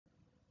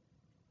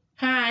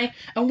Hi,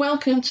 and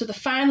welcome to the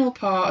final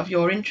part of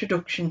your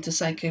introduction to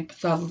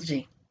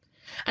psychopathology.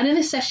 And in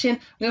this session,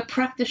 we'll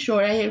practice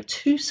your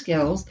A02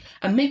 skills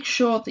and make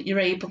sure that you're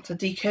able to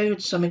decode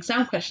some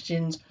exam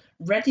questions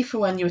ready for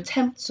when you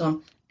attempt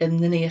some in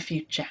the near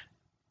future.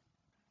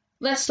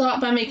 Let's start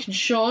by making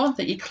sure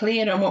that you're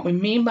clear on what we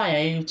mean by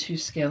A02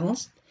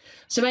 skills.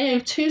 So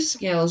A02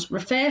 skills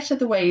refer to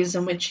the ways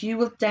in which you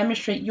will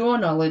demonstrate your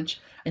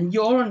knowledge and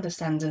your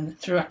understanding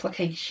through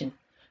application.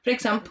 For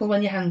example,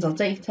 when you handle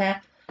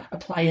data,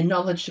 apply your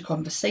knowledge to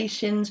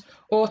conversations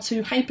or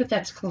to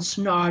hypothetical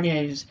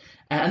scenarios,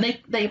 and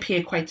they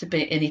appear quite a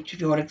bit in each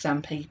of your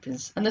exam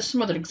papers, and there's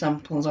some other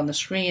examples on the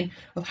screen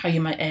of how you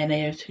might earn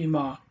A02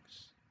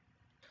 marks.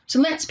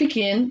 So let's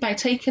begin by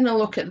taking a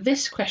look at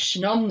this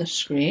question on the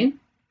screen.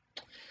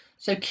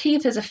 So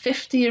Keith is a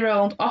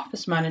 50-year-old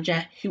office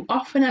manager who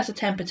often has a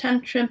temper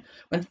tantrum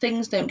when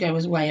things don't go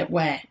his way at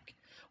work.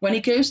 When he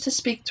goes to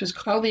speak to his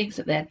colleagues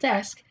at their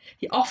desk,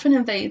 he often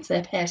invades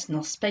their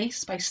personal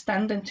space by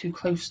standing too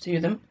close to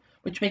them,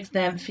 which makes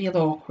them feel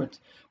awkward.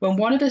 When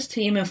one of his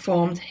team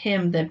informed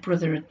him their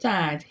brother had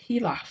died, he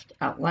laughed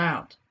out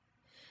loud.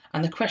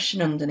 And the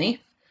question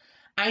underneath,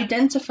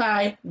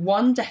 identify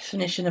one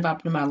definition of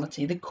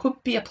abnormality that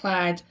could be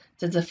applied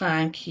to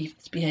define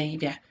Keith's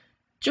behaviour.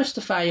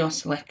 Justify your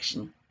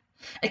selection.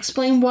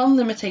 Explain one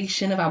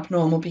limitation of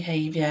abnormal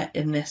behaviour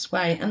in this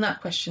way, and that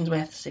question's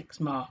worth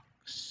 6 marks.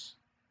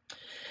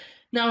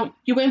 Now,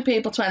 you won't be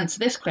able to answer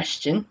this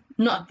question,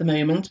 not at the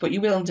moment, but you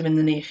will do in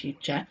the near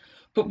future.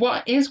 But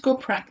what is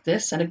good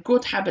practice and a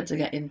good habit to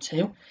get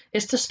into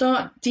is to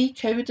start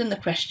decoding the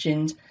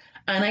questions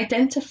and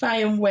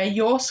identifying where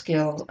your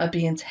skills are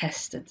being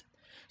tested.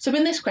 So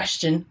in this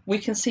question, we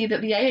can see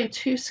that the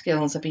A02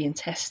 skills are being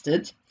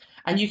tested,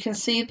 and you can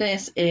see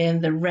this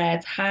in the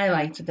red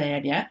highlighted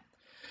area.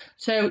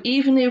 So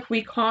even if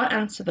we can't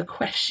answer the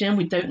question,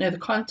 we don't know the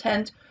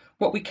content,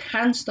 what we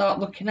can start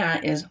looking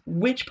at is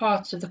which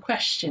parts of the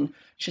question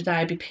should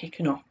I be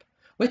picking up?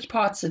 Which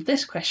parts of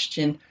this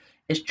question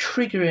is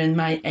triggering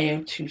my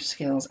A02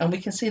 skills? And we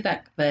can see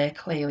that there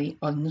clearly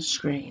on the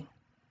screen.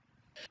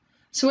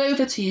 So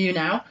over to you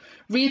now.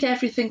 Read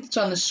everything that's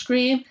on the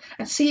screen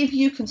and see if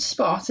you can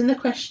spot in the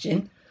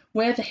question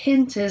where the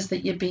hint is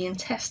that you're being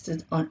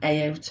tested on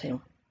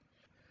A02.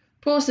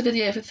 Pause the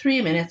video for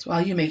 3 minutes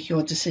while you make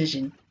your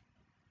decision.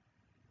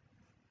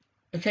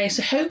 Okay,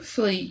 so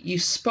hopefully you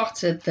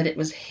spotted that it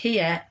was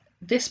here,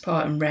 this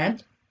part in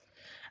red,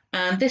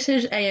 and this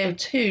is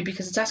A02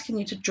 because it's asking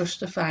you to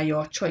justify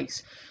your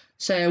choice.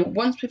 So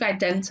once we've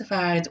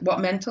identified what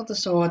mental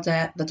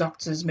disorder the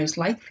doctor is most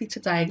likely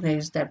to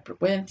diagnose Deborah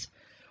with,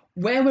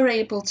 where we're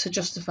able to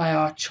justify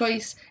our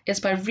choice is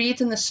by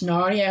reading the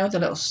scenario, the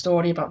little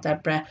story about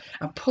Deborah,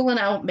 and pulling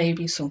out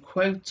maybe some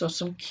quotes or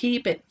some key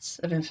bits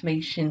of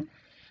information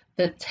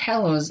that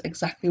tell us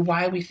exactly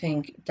why we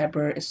think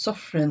Deborah is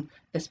suffering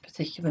this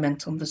particular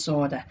mental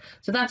disorder.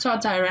 So that's our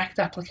direct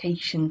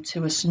application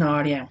to a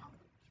scenario.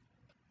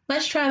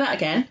 Let's try that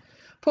again.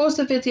 Pause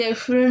the video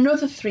for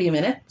another 3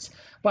 minutes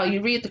while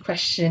you read the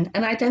question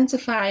and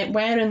identify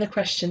where in the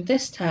question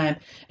this time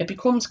it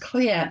becomes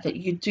clear that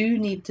you do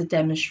need to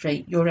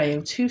demonstrate your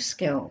A02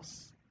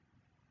 skills.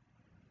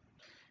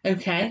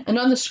 Okay, and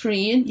on the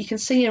screen you can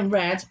see in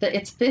red that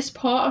it's this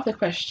part of the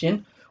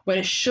question where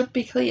it should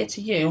be clear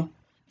to you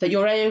that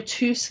your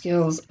A02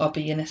 skills are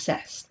being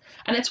assessed.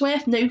 And it's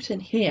worth noting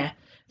here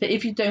that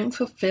if you don't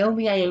fulfil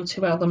the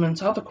A02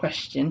 element of a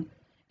question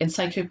in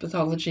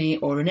psychopathology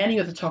or in any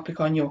other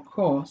topic on your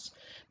course,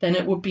 then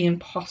it would be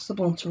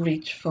impossible to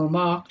reach full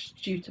marks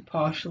due to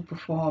partial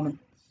performance.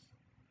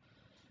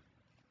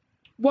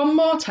 One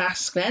more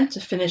task then to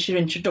finish your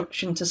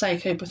introduction to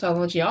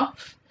psychopathology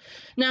off.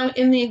 Now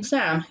in the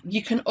exam,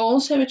 you can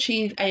also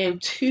achieve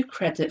A02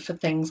 credit for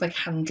things like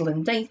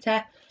handling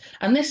data,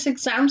 and this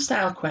exam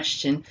style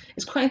question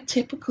is quite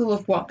typical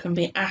of what can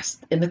be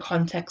asked in the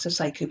context of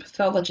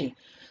psychopathology.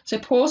 So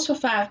pause for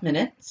 5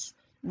 minutes,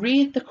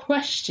 read the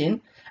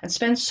question and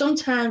spend some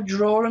time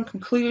drawing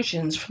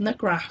conclusions from the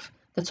graph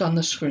that's on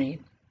the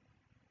screen.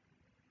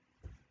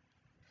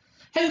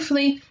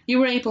 Hopefully you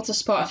were able to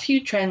spot a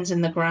few trends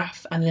in the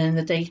graph and in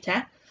the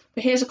data,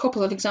 but here's a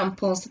couple of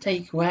examples to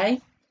take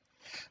away.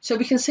 So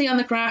we can see on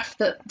the graph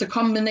that the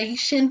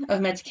combination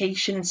of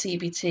medication and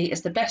CBT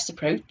is the best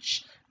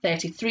approach.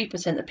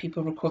 33% of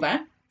people recover.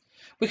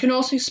 We can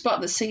also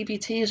spot that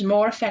CBT is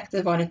more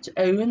effective on its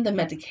own than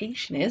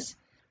medication is.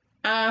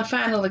 And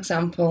final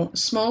example, a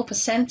small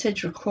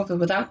percentage recover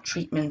without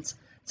treatment,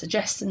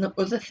 suggesting that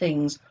other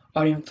things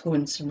are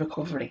influencing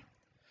recovery.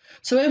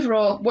 So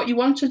overall, what you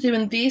want to do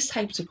in these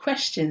types of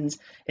questions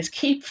is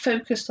keep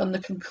focused on the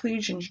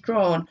conclusions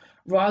drawn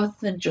rather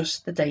than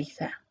just the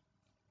data.